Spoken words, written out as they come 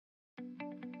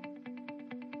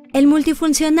El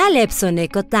multifuncional Epson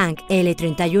Tank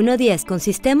L3110 con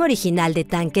sistema original de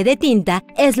tanque de tinta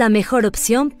es la mejor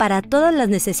opción para todas las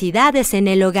necesidades en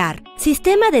el hogar.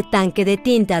 Sistema de tanque de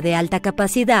tinta de alta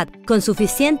capacidad con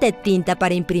suficiente tinta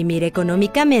para imprimir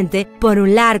económicamente por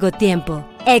un largo tiempo.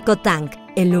 EcoTank,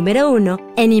 el número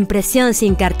 1 en impresión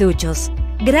sin cartuchos.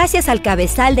 Gracias al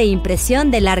cabezal de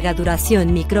impresión de larga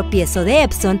duración micropiezo de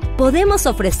Epson, podemos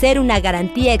ofrecer una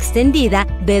garantía extendida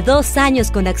de 2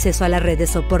 años con acceso a la red de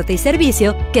soporte y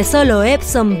servicio que solo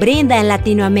Epson brinda en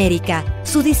Latinoamérica.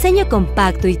 Su diseño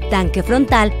compacto y tanque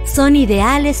frontal son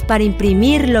ideales para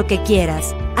imprimir lo que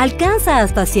quieras. Alcanza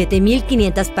hasta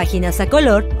 7.500 páginas a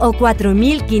color o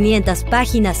 4.500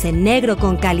 páginas en negro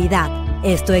con calidad.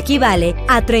 Esto equivale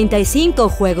a 35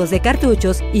 juegos de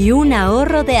cartuchos y un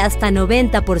ahorro de hasta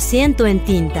 90% en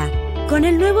tinta. Con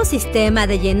el nuevo sistema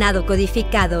de llenado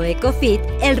codificado EcoFit,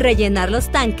 el rellenar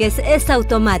los tanques es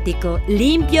automático,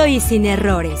 limpio y sin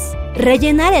errores.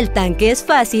 Rellenar el tanque es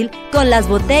fácil con las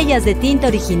botellas de tinta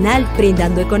original,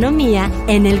 brindando economía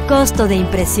en el costo de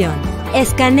impresión.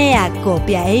 Escanea,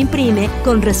 copia e imprime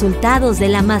con resultados de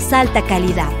la más alta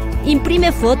calidad.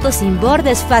 Imprime fotos sin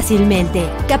bordes fácilmente.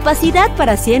 Capacidad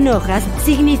para 100 hojas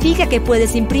significa que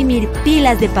puedes imprimir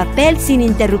pilas de papel sin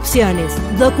interrupciones,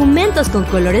 documentos con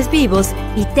colores vivos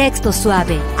y texto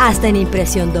suave, hasta en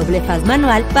impresión doble faz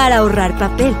manual para ahorrar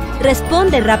papel.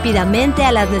 Responde rápidamente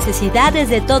a las necesidades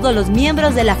de todos los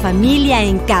miembros de la familia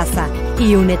en casa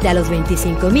y únete a los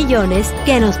 25 millones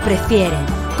que nos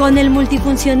prefieren. Con el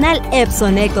multifuncional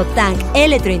Epson Tank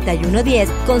L3110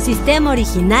 con sistema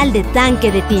original de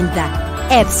tanque de tinta.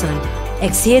 Epson,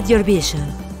 exceed your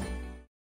vision.